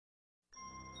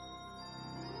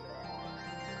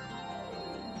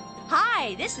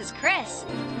Hi, this is Chris.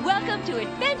 Welcome to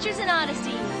Adventures in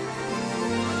Honesty.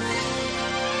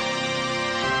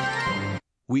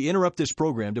 We interrupt this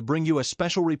program to bring you a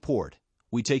special report.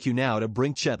 We take you now to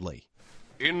Brink Chetley.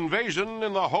 Invasion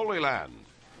in the Holy Land.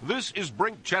 This is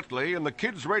Brink Chetley in the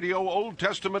Kids Radio Old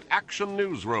Testament Action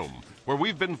Newsroom, where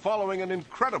we've been following an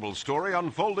incredible story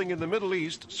unfolding in the Middle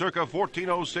East circa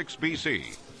 1406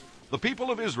 B.C. The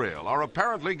people of Israel are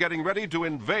apparently getting ready to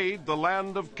invade the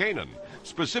land of Canaan,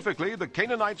 specifically the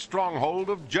Canaanite stronghold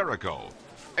of Jericho.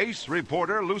 Ace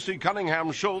reporter Lucy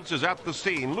Cunningham Schultz is at the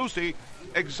scene. Lucy,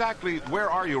 exactly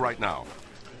where are you right now?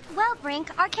 Well,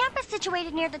 Brink, our camp is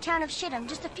situated near the town of Shittim,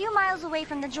 just a few miles away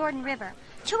from the Jordan River.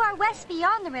 To our west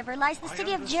beyond the river lies the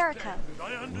city of Jericho.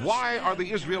 Why are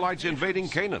the Israelites invading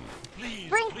Canaan?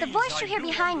 Brink, the voice you hear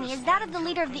behind me is that of the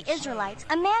leader of the Israelites,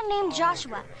 a man named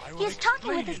Joshua. He is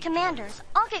talking with his commanders.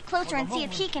 I'll get closer and see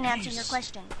if he can answer your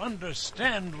question.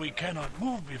 Understand we cannot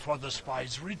move before the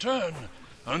spies return.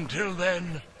 Until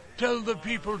then, tell the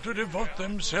people to devote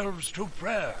themselves to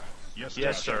prayer.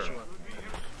 Yes, sir.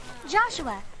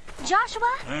 Joshua?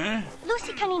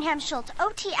 Lucy Cunningham Schultz,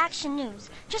 OT Action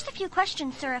News. Just a few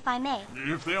questions, sir, if I may.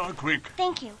 If they are quick.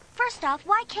 Thank you. First off,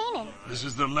 why Canaan? This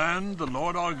is the land the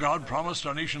Lord our God promised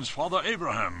our nation's father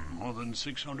Abraham more than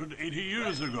 680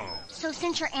 years ago. So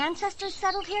since your ancestors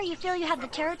settled here, you feel you have the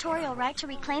territorial right to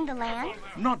reclaim the land?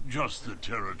 Not just the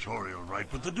territorial right,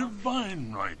 but the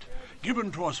divine right,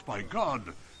 given to us by God,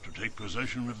 to take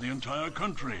possession of the entire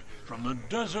country, from the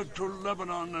desert to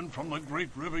Lebanon and from the great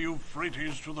river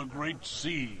Euphrates to the great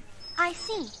sea. I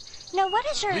see. Now what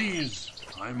is your... Please,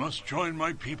 I must join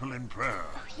my people in prayer.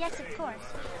 Oh, yes, of course.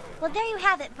 Well, there you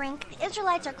have it, Brink. The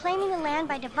Israelites are claiming the land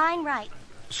by divine right.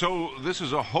 So this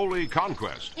is a holy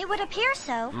conquest? It would appear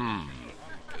so.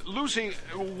 Lucy,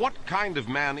 what kind of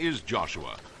man is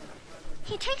Joshua?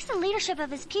 He takes the leadership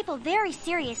of his people very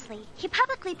seriously. He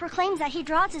publicly proclaims that he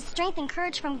draws his strength and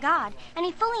courage from God, and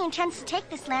he fully intends to take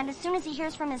this land as soon as he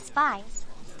hears from his spies.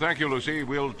 Thank you, Lucy.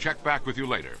 We'll check back with you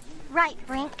later. Right,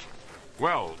 Brink.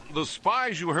 Well, the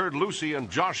spies you heard Lucy and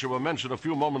Joshua mention a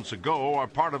few moments ago are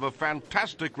part of a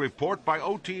fantastic report by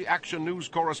OT Action News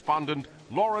correspondent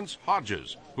Lawrence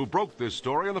Hodges, who broke this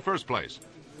story in the first place.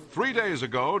 3 days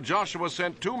ago, Joshua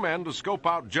sent 2 men to scope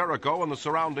out Jericho and the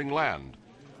surrounding land.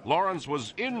 Lawrence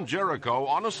was in Jericho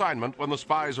on assignment when the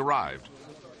spies arrived.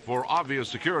 For obvious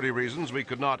security reasons, we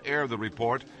could not air the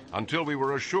report until we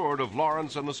were assured of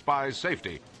Lawrence and the spies'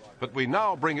 safety. But we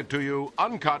now bring it to you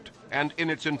uncut and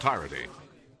in its entirety.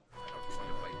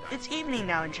 It's evening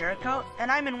now in Jericho,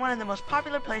 and I'm in one of the most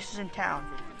popular places in town,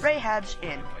 Rahab's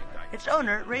Inn. Its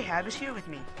owner, Rahab, is here with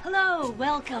me. Hello,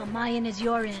 welcome. My inn is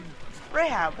your inn.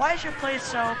 Rahab, why is your place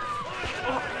so...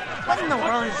 What in the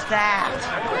world is that?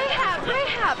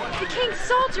 Rahab! The king's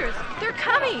soldiers! They're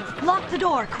coming! Lock the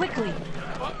door, quickly.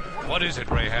 What is it,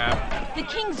 Rahab? The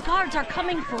king's guards are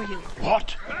coming for you.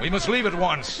 What? We must leave at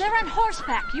once. They're on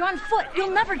horseback. You're on foot.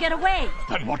 You'll never get away.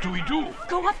 Then what do we do?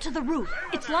 Go up to the roof.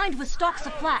 It's lined with stalks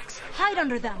of flax. Hide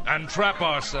under them. And trap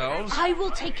ourselves? I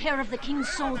will take care of the king's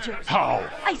soldiers. How?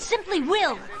 I simply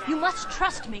will. You must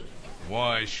trust me.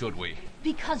 Why should we?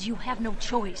 Because you have no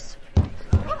choice.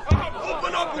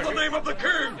 Open up in the name of the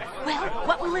king! Well,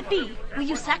 what will it be? Will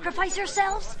you sacrifice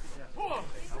yourselves?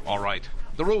 All right.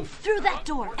 The roof. Through that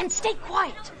door, and stay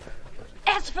quiet.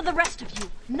 As for the rest of you,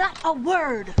 not a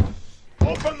word.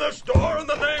 Open this door in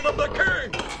the name of the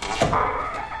king!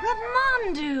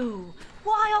 Ramondu!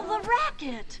 Why all the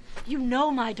racket? You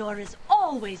know my door is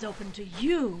always open to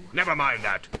you. Never mind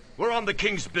that. We're on the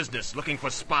king's business, looking for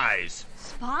spies.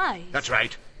 Spies? That's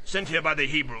right. Sent here by the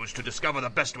Hebrews to discover the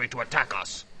best way to attack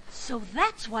us. So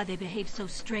that's why they behave so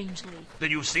strangely. Then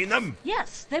you've seen them?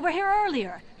 Yes, they were here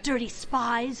earlier. Dirty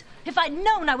spies. If I'd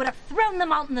known, I would have thrown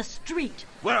them out in the street.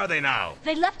 Where are they now?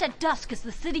 They left at dusk as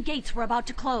the city gates were about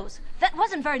to close. That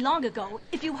wasn't very long ago.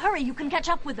 If you hurry, you can catch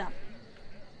up with them.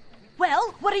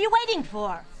 Well, what are you waiting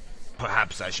for?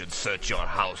 Perhaps I should search your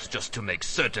house just to make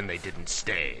certain they didn't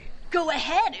stay. Go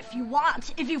ahead if you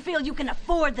want, if you feel you can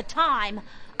afford the time.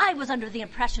 I was under the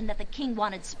impression that the king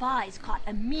wanted spies caught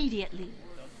immediately.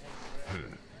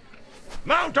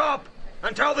 Mount up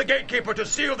and tell the gatekeeper to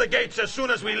seal the gates as soon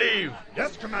as we leave.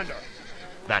 Yes, Commander.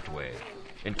 That way,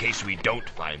 in case we don't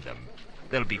find them,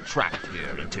 they'll be trapped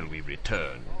here until we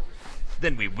return.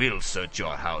 Then we will search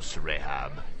your house,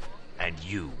 Rahab, and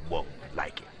you won't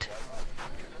like it.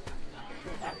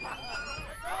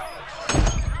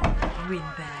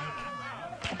 Windbag.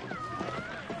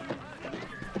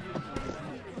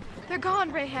 They're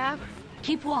gone, Rahab.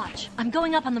 Keep watch. I'm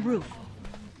going up on the roof.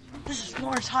 This is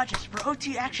Lawrence Hodges for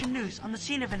OT Action News on the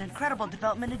scene of an incredible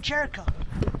development in Jericho.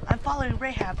 I'm following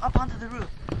Rahab up onto the roof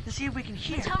to see if we can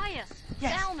hear. Matthias,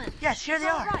 Yes. Salmon. Yes, here they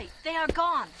It's are. all right. They are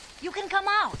gone. You can come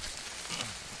out.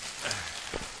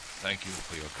 Thank you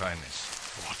for your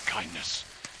kindness. What kindness.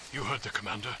 You heard the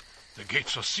commander. The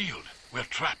gates are sealed. We're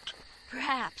trapped.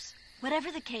 Perhaps.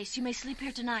 Whatever the case, you may sleep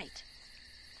here tonight.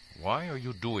 Why are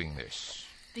you doing this?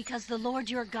 Because the Lord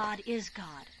your God is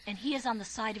God, and he is on the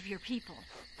side of your people.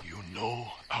 You know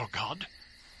our God?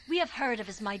 We have heard of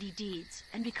his mighty deeds,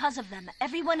 and because of them,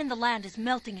 everyone in the land is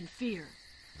melting in fear.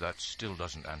 That still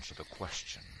doesn't answer the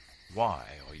question. Why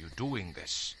are you doing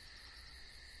this?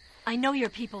 I know your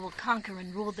people will conquer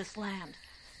and rule this land.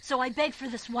 So I beg for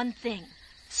this one thing.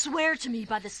 Swear to me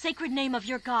by the sacred name of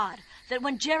your God that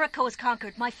when Jericho is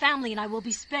conquered, my family and I will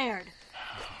be spared.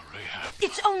 Rahab.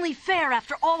 It's only fair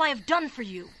after all I have done for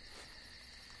you.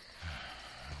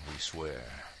 We swear.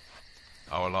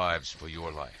 Our lives for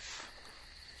your life.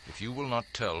 If you will not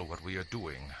tell what we are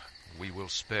doing, we will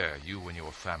spare you and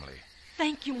your family.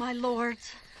 Thank you, my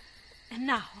lords. And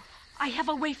now, I have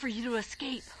a way for you to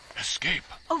escape. Escape?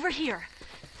 Over here.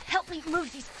 Help me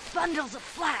move these bundles of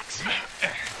flax.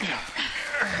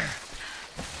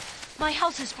 My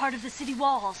house is part of the city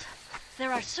walls.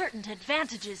 There are certain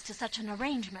advantages to such an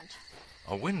arrangement.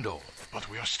 A window. But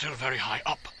we are still very high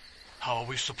up. How are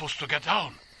we supposed to get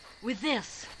down? With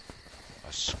this,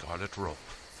 A scarlet rope.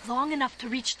 long enough to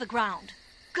reach the ground.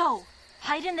 Go,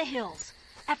 hide in the hills.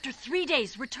 After 3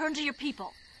 days, return to your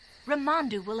people.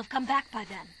 Ramandu will have come back by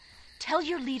then. Tell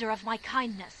your leader of my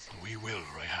kindness. We will,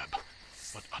 Rahab.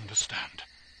 But understand,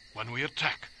 when we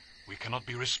attack, we cannot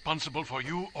be responsible for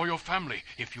you or your family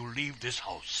if you leave this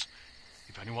house.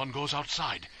 If anyone goes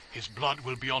outside, his blood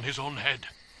will be on his own head.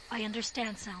 I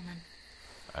understand, Salmon.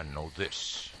 And know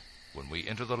this. When we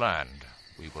enter the land,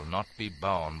 we will not be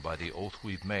bound by the oath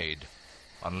we've made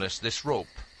unless this rope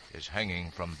is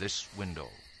hanging from this window.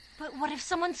 But what if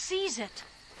someone sees it?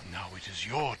 Now it is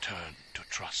your turn to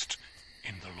trust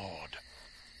in the Lord.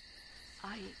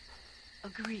 I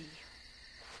agree.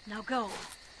 Now go.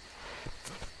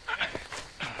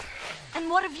 And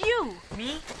what of you?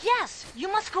 Me? Yes, you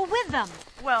must go with them.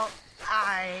 Well,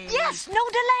 Yes, no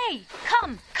delay.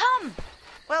 Come, come.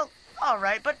 Well, all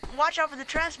right, but watch out for the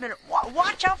transmitter.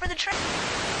 Watch out for the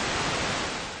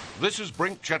This is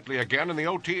Brink Chetley again in the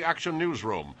OT Action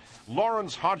Newsroom.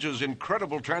 Lawrence Hodges'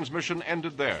 incredible transmission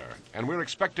ended there, and we're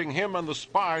expecting him and the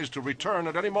spies to return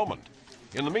at any moment.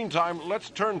 In the meantime, let's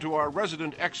turn to our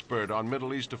resident expert on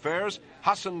Middle East affairs,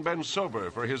 Hassan Ben Sober,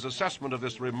 for his assessment of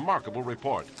this remarkable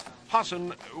report.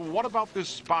 Hassan, what about this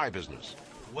spy business?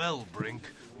 Well, Brink,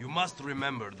 you must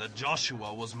remember that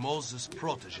Joshua was Moses'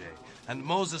 protege, and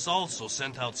Moses also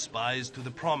sent out spies to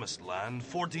the Promised Land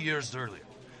 40 years earlier.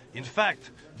 In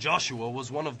fact, Joshua was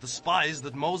one of the spies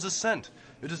that Moses sent.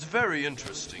 It is very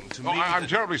interesting to me. I'm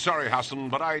terribly sorry, Hassan,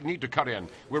 but I need to cut in.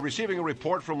 We're receiving a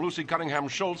report from Lucy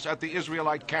Cunningham-Schultz at the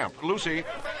Israelite camp. Lucy?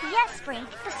 Yes, Brink.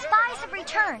 The spies have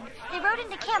returned. They rode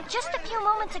into camp just a few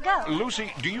moments ago.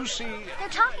 Lucy, do you see... They're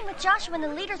talking with Joshua and the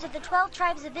leaders of the 12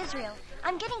 tribes of Israel.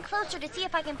 I'm getting closer to see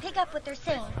if I can pick up what they're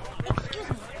saying. Excuse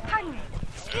me. Pardon me.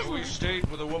 Excuse me. We stayed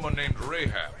with a woman named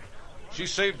Rahab. She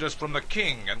saved us from the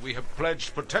king, and we have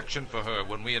pledged protection for her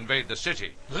when we invade the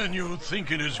city. Then you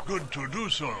think it is good to do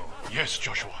so? Yes,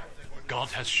 Joshua. God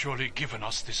has surely given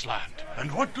us this land. And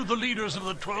what do the leaders of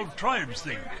the 12 tribes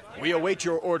think? We await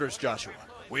your orders, Joshua.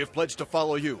 We have pledged to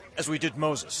follow you, as we did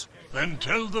Moses. Then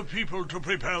tell the people to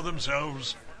prepare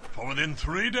themselves. For within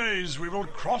 3 days we will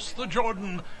cross the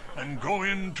Jordan and go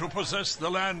in to possess the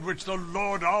land which the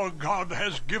Lord our God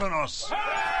has given us.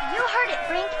 You heard it,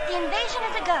 Brink. The invasion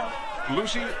is a go.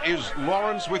 Lucy, is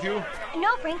Lawrence with you?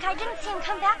 No, Brink, I didn't see him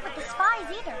come back with the spies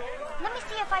either. Let me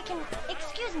see if I can...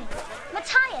 Excuse me.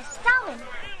 Matthias, Salmon.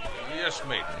 Yes,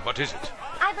 maiden. What is it?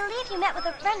 I believe you met with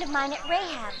a friend of mine at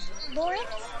Rahab's. Lawrence?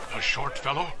 A short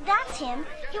fellow? That's him.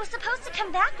 He was supposed to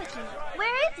come back with you.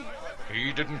 Where is he?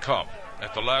 He didn't come.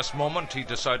 At the last moment, he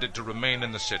decided to remain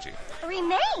in the city.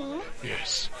 Remain?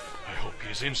 Yes. I hope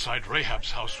he is inside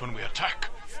Rahab's house when we attack.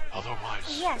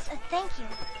 Otherwise... Yes, thank you.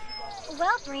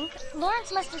 Well, Brink,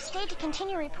 Lawrence must have stayed to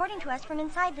continue reporting to us from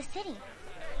inside the city.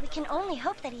 We can only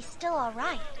hope that he's still all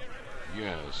right.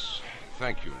 Yes.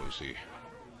 Thank you, Lucy.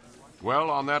 Well,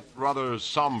 on that rather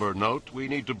somber note, we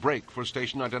need to break for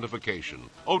station identification.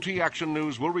 OT Action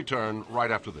News will return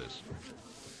right after this.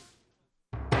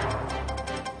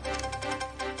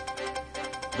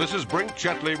 This is Brink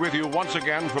Chetley with you once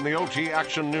again from the OT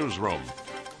Action Newsroom.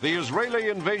 The Israeli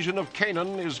invasion of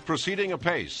Canaan is proceeding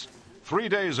apace. 3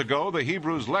 days ago, the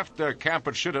Hebrews left their camp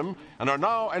at Shittim and are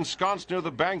now ensconced near the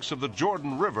banks of the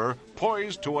Jordan River,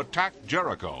 poised to attack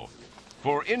Jericho.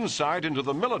 For insight into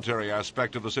the military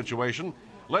aspect of the situation,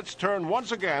 let's turn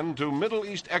once again to Middle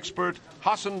East expert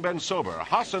Hassan Ben Sober.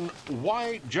 Hassan,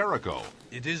 why Jericho?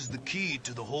 It is the key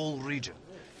to the whole region.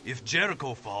 If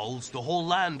Jericho falls, the whole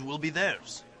land will be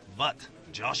theirs. But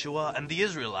Joshua and the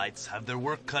Israelites have their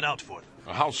work cut out for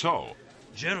them. How so?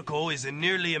 Jericho is a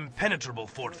nearly impenetrable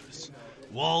fortress.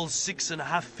 Walls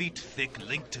 6.5 feet thick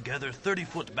link together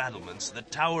 30-foot battlements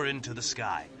that tower into the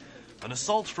sky. An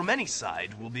assault from any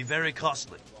side will be very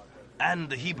costly. And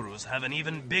the Hebrews have an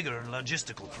even bigger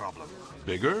logistical problem.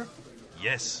 Bigger?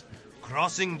 Yes,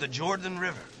 crossing the Jordan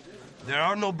River. There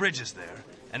are no bridges there,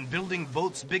 and building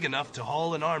boats big enough to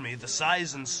haul an army the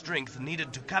size and strength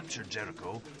needed to capture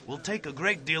Jericho will take a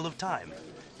great deal of time.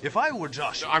 If I were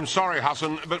Joshua... I'm sorry,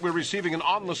 Hassan, but we're receiving an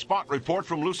on-the-spot report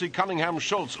from Lucy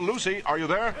Cunningham-Schultz. Lucy, are you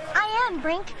there? I am,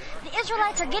 Brink. The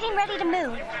Israelites are getting ready to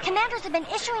move. Commanders have been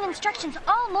issuing instructions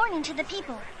all morning to the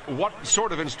people. What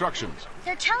sort of instructions?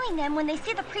 They're telling them when they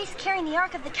see the priest carrying the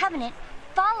Ark of the Covenant,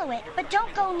 follow it, but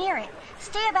don't go near it.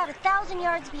 Stay about 1,000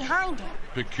 yards behind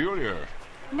it. Peculiar.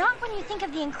 Not when you think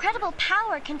of the incredible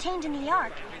power contained in the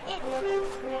Ark.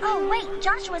 Oh, wait,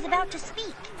 Joshua's about to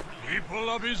speak. People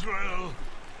of Israel,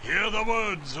 hear the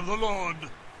words of the Lord.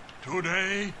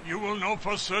 Today you will know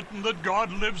for certain that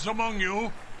God lives among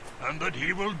you, and that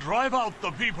he will drive out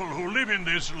the people who live in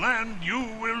this land you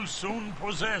will soon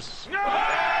possess.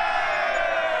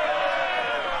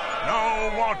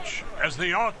 Now watch as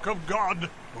the Ark of God,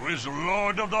 who is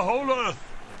Lord of the whole earth,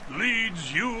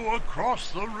 leads you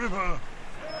across the river.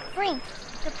 Brink,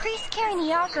 the priests carrying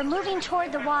the Ark are moving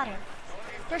toward the water.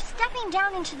 They're stepping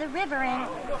down into the river and...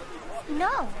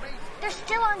 No, they're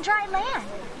still on dry land.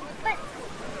 But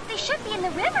they should be in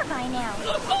the river by now.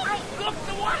 Look,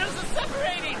 the waters are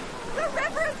separating. The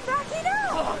river is backing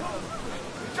up.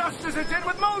 Just as it did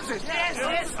with Moses.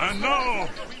 Yes. And now,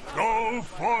 go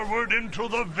forward into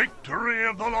the victory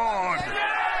of the Lord.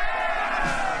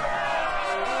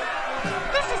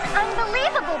 This is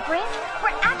unbelievable, Brink.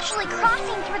 We're actually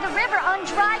crossing through the river on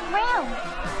dry ground.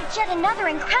 It's yet another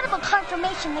incredible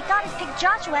confirmation that God has picked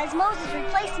Joshua as Moses'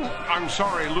 replacement. I'm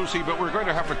sorry, Lucy, but we're going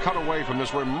to have to cut away from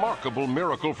this remarkable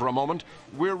miracle for a moment.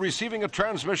 We're receiving a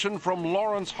transmission from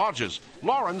Lawrence Hodges.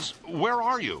 Lawrence, where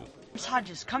are you? Miss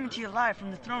Hodges, coming to you live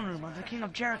from the throne room of the King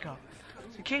of Jericho.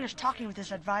 The king is talking with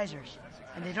his advisors,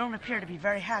 and they don't appear to be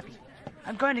very happy.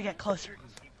 I'm going to get closer.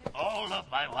 All of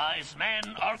my wise men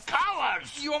are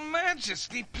cowards! Your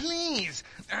Majesty, please.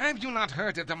 Have you not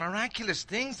heard of the miraculous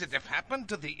things that have happened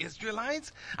to the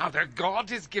Israelites? How their God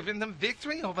has given them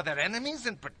victory over their enemies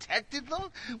and protected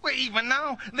them? Where even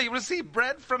now they receive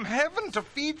bread from heaven to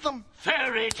feed them.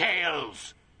 Fairy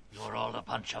tales! You're all a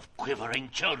bunch of quivering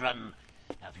children.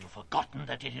 Have you forgotten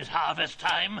that it is harvest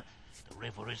time? The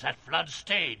river is at flood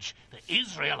stage. The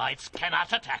Israelites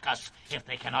cannot attack us if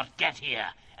they cannot get here.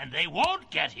 And they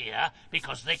won't get here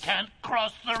because they can't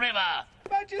cross the river.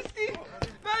 Majesty!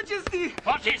 Majesty!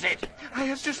 What is it? I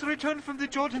have just returned from the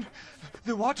Jordan.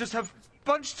 The waters have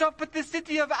bunched up at the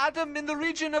city of Adam in the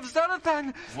region of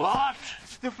Zarathan. What?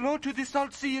 The flow to the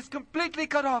Salt Sea is completely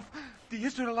cut off. The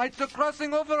Israelites are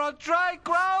crossing over on dry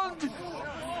ground.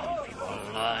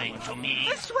 You're lying to me.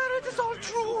 I swear it is all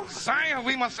true. Sire,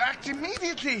 we must act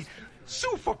immediately.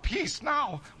 Sue for peace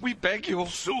now. We beg you.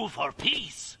 Sue for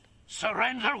peace?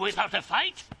 Surrender without a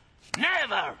fight?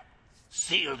 Never!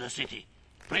 Seal the city.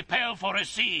 Prepare for a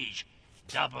siege.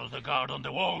 Double the guard on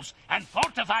the walls and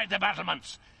fortify the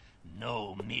battlements.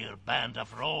 No mere band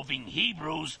of roving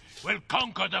Hebrews will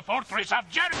conquer the fortress of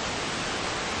Jericho.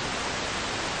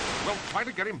 Well, try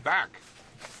to get him back.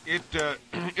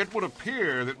 It would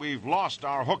appear that we've lost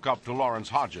our hookup to Lawrence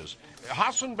Hodges.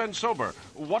 Hassan Ben Sober,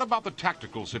 what about the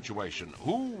tactical situation?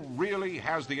 Who really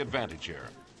has the advantage here?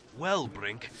 Well,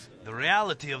 Brink, the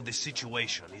reality of the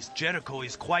situation is Jericho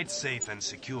is quite safe and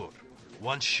secure.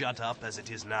 Once shut up as it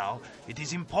is now, it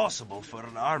is impossible for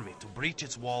an army to breach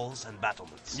its walls and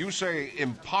battlements. You say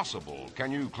impossible.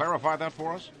 Can you clarify that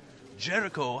for us?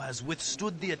 Jericho has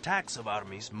withstood the attacks of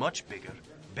armies much bigger,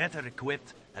 better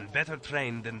equipped, and better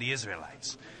trained than the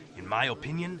Israelites. In my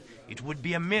opinion, it would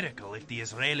be a miracle if the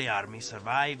Israeli army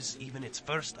survives even its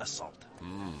first assault.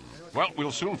 Well,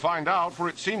 we'll soon find out, for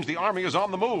it seems the army is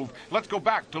on the move. Let's go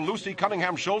back to Lucy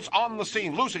Cunningham-Schultz on the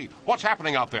scene. Lucy, what's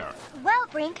happening out there? Well,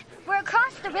 Brink, we're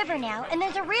across the river now, and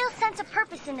there's a real sense of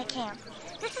purpose in the camp.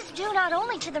 This is due not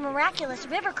only to the miraculous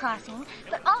river crossing,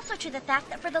 but also to the fact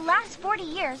that for the last 40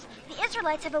 years, the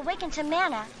Israelites have awakened to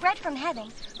manna, bread from heaven,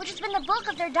 which has been the bulk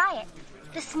of their diet.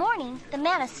 This morning, the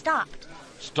manna stopped.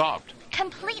 Stopped?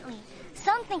 Completely.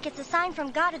 Some think it's a sign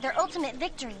from God of their ultimate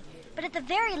victory. But at the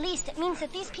very least, it means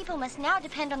that these people must now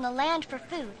depend on the land for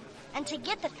food. And to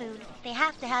get the food, they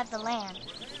have to have the land.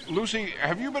 Lucy,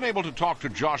 have you been able to talk to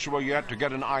Joshua yet to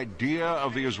get an idea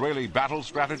of the Israeli battle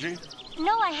strategy?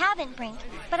 No, I haven't, Brink.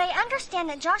 But I understand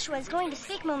that Joshua is going to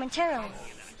speak momentarily.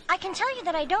 I can tell you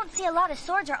that I don't see a lot of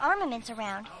swords or armaments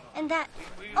around, and that...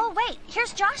 Oh, wait,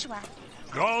 here's Joshua.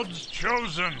 God's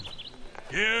chosen.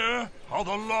 Hear how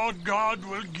the Lord God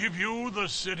will give you the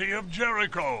city of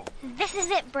Jericho. This is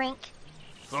it, Brink.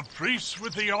 The priests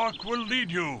with the ark will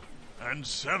lead you, and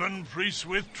 7 priests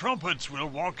with trumpets will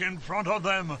walk in front of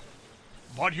them.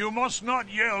 But you must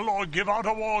not yell or give out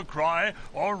a war cry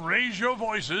or raise your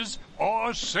voices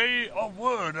or say a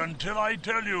word until I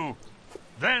tell you.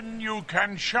 Then you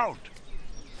can shout.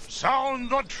 Sound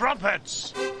the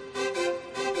trumpets!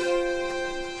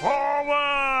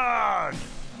 Forward!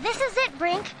 This is it,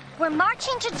 Brink. We're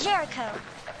marching to Jericho.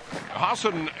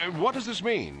 Hassan, what does this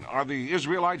mean? Are the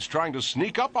Israelites trying to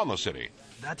sneak up on the city?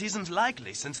 That isn't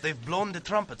likely, since they've blown the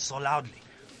trumpets so loudly.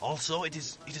 Also, it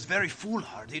is very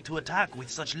foolhardy to attack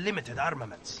with such limited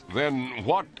armaments. Then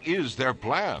what is their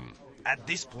plan? At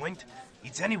this point,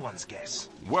 it's anyone's guess.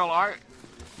 Well,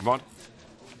 What?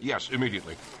 Yes,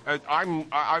 immediately.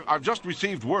 I've just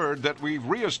received word that we've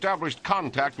re-established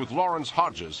contact with Lawrence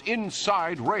Hodges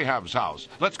inside Rahab's house.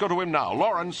 Let's go to him now.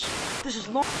 Lawrence. This is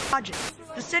Lawrence Hodges.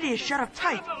 The city is shut up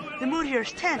tight. The mood here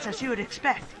is tense, as you would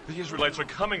expect. The Israelites are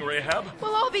coming, Rahab.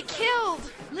 We'll all be killed.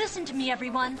 Listen to me,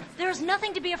 everyone. There's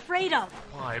nothing to be afraid of.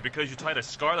 Why, because you tied a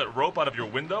scarlet rope out of your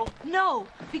window? No,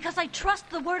 because I trust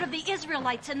the word of the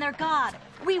Israelites and their God.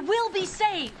 We will be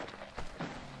saved.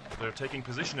 They're taking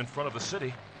position in front of the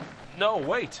city. No,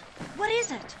 wait. What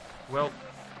is it? Well,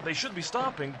 they should be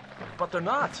stopping, but they're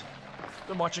not.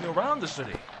 They're marching around the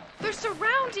city. They're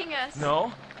surrounding us.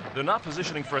 No, they're not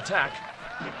positioning for attack.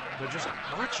 They're just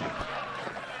marching.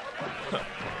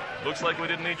 Looks like we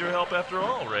didn't need your help after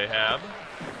all, Rahab.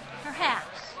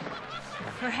 Perhaps.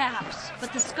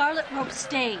 But the scarlet rope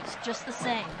stays just the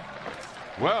same.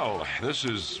 Well, this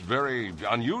is very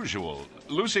unusual.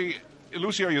 Lucy,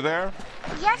 are you there?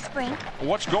 Yes, Brink.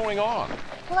 What's going on?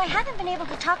 Well, I haven't been able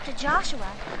to talk to Joshua.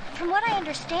 From what I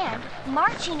understand,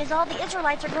 marching is all the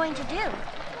Israelites are going to do.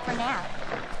 For now.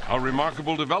 A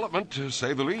remarkable development, to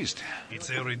say the least. It's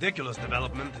a ridiculous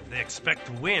development if they expect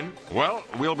to win. Well,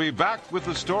 we'll be back with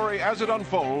the story as it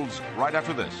unfolds right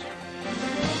after this.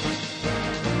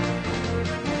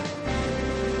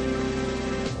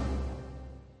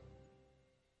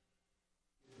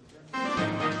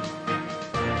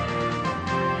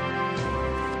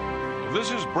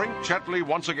 This is Brink Chetley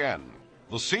once again.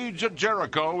 The Siege at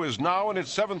Jericho is now in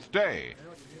its 7th day.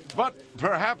 But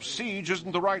perhaps siege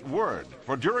isn't the right word,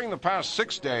 for during the past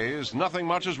 6 days, nothing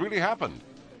much has really happened.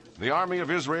 The army of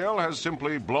Israel has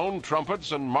simply blown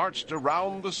trumpets and marched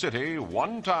around the city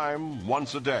one time,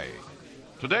 once a day.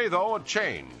 Today, though, a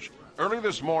change. Early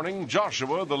this morning,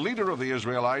 Joshua, the leader of the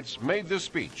Israelites, made this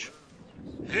speech.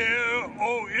 Hear,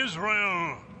 O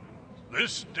Israel!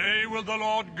 This day will the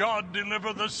Lord God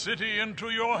deliver the city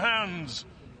into your hands.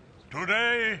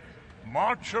 Today,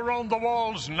 march around the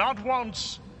walls not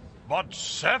once, but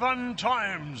 7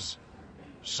 times.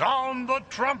 Sound the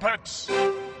trumpets!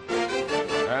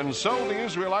 And so the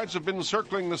Israelites have been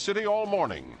circling the city all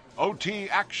morning. OT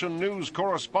Action News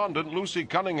correspondent Lucy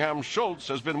Cunningham Schultz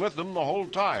has been with them the whole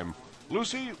time.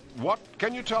 Lucy, what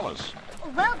can you tell us?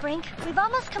 Well, Brink, we've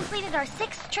almost completed our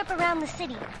 6th trip around the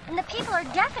city, and the people are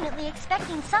definitely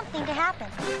expecting something to happen.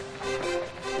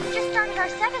 We've just started our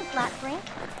 7th lap, Brink.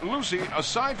 Lucy,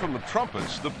 aside from the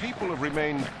trumpets, the people have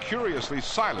remained curiously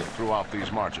silent throughout these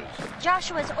marches.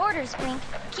 Joshua's orders, Brink.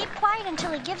 Keep quiet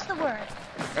until he gives the word.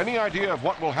 Any idea of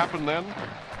what will happen then?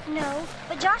 No,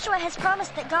 but Joshua has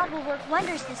promised that God will work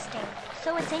wonders this day,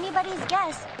 so it's anybody's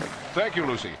guess. Thank you,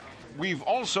 Lucy. We've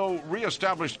also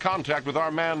re-established contact with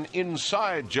our man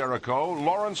inside Jericho,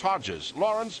 Lawrence Hodges.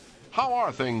 Lawrence, how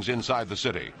are things inside the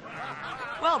city?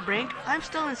 Well, Brink, I'm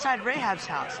still inside Rahab's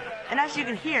house, and as you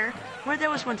can hear, where there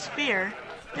was once fear,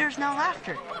 there's now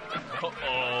laughter.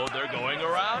 Uh-oh, they're going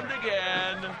around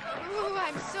again. Ooh,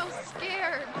 I'm so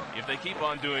scared. If they keep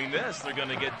on doing this, they're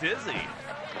gonna get dizzy.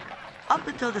 Up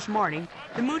until this morning,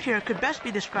 the mood here could best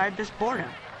be described as boredom.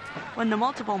 When the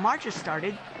multiple marches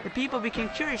started, the people became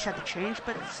curious at the change,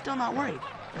 but still not worried.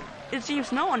 It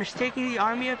seems no one is taking the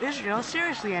army of Israel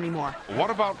seriously anymore. What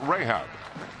about Rahab?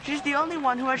 She's the only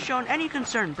one who has shown any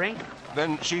concern, Brink.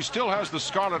 Then she still has the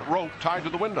scarlet rope tied to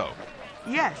the window.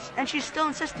 Yes, and she's still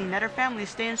insisting that her family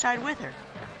stay inside with her.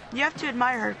 You have to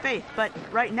admire her faith, but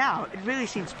right now, it really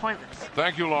seems pointless.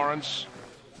 Thank you, Lawrence.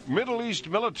 Middle East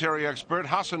military expert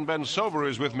Hassan Ben Sober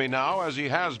is with me now, as he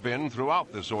has been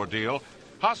throughout this ordeal.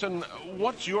 Hassan,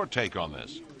 what's your take on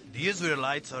this? The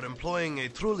Israelites are employing a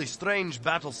truly strange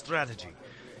battle strategy.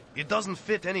 It doesn't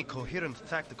fit any coherent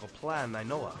tactical plan I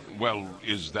know of. Well,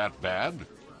 is that bad?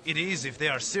 It is if they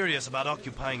are serious about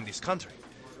occupying this country.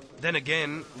 Then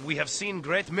again, we have seen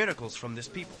great miracles from this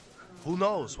people. Who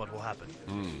knows what will happen?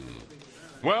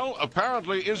 Well,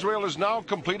 apparently Israel is now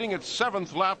completing its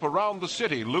 7th lap around the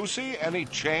city. Lucy, any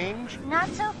change? Not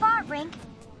so far, Brink.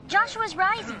 Joshua's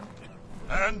rising.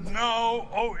 And now,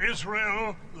 O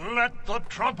Israel, let the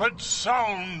trumpet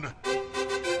sound.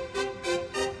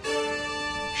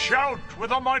 Shout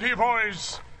with a mighty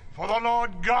voice, for the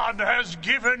Lord God has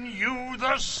given you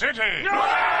the city.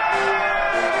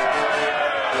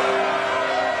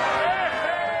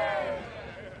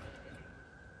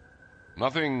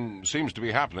 Nothing seems to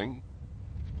be happening.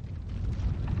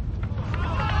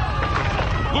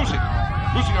 Lucy!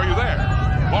 Lucy, are you there?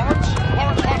 Lawrence?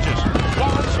 Lawrence Hodges!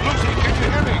 Lawrence, Lucy, can you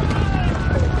hear me?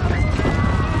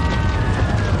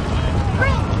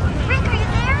 Brink, are you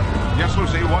there? Yes,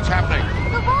 Lucy, what's happening?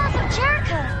 The walls of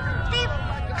Jericho. They've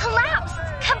collapsed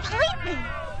completely.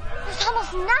 There's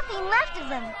almost nothing left of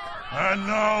them. And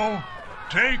now,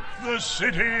 take the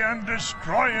city and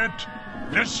destroy it.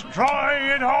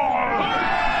 Destroy it all!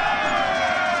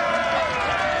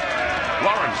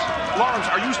 Lawrence,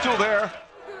 are you still there?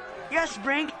 Yes,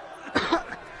 Brink.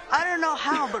 I don't know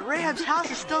how, but Rahab's house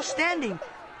is still standing,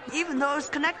 even though it's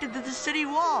connected to the city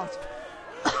walls.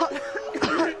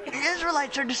 The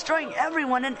Israelites are destroying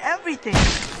everyone and everything.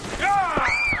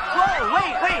 Whoa,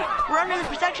 wait. We're under the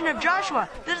protection of Joshua.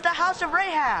 This is the house of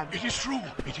Rahab. It is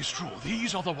true.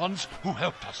 These are the ones who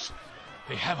helped us.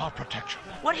 They have our protection.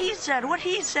 What he said.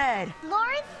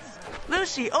 Lawrence?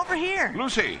 Lucy, over here.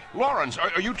 Lucy, Lawrence,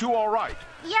 are you two all right?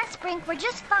 Yes, Brink, we're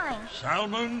just fine.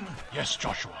 Salmon? Yes,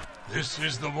 Joshua. This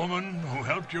is the woman who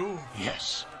helped you?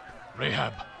 Yes.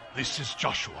 Rahab, this is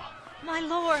Joshua. My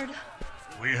lord.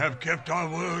 We have kept our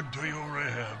word to you,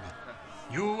 Rahab.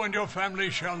 You and your family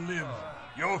shall live.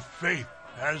 Your faith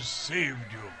has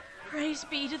saved you. Praise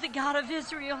be to the God of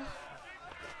Israel.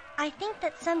 I think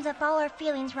that sums up all our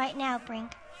feelings right now,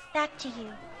 Brink. Back to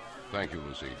you. Thank you,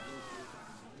 Lucy.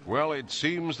 Well, it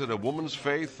seems that a woman's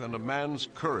faith and a man's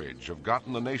courage have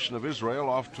gotten the nation of Israel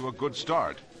off to a good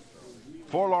start.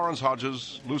 For Lawrence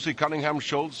Hodges, Lucy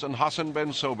Cunningham-Schultz, and Hassan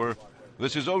Ben Sober,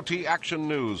 this is OT Action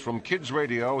News from Kids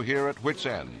Radio here at Wits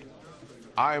End.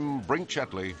 I'm Brink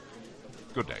Chetley.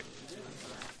 Good day.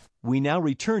 We now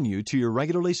return you to your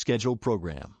regularly scheduled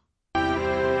program.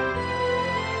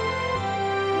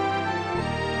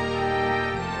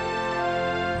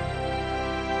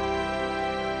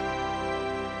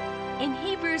 In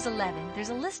Hebrews 11, there's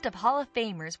a list of Hall of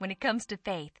Famers when it comes to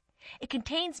faith. It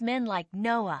contains men like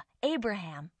Noah,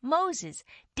 Abraham, Moses,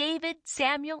 David,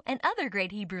 Samuel, and other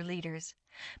great Hebrew leaders.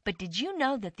 But did you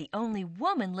know that the only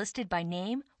woman listed by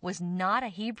name was not a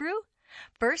Hebrew?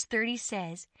 Verse 30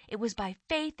 says, "It was by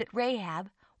faith that Rahab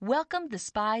welcomed the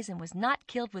spies and was not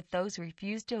killed with those who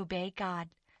refused to obey God."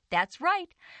 That's right.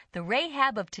 The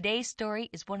Rahab of today's story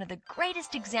is one of the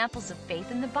greatest examples of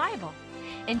faith in the Bible.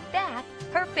 In fact,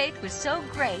 her faith was so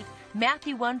great,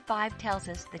 Matthew 1:5 tells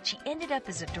us that she ended up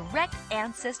as a direct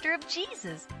ancestor of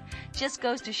Jesus. Just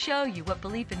goes to show you what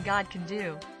belief in God can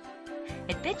do.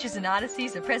 Adventures in Odyssey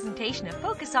is a presentation of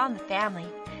Focus on the Family.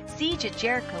 Siege at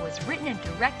Jericho was written and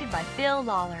directed by Phil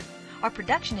Lawler. Our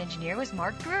production engineer was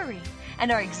Mark Drury,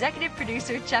 and our executive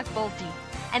producer, Chuck Bolte.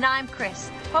 And I'm Chris,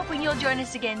 hoping you'll join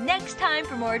us again next time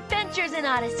for more Adventures in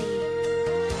Odyssey.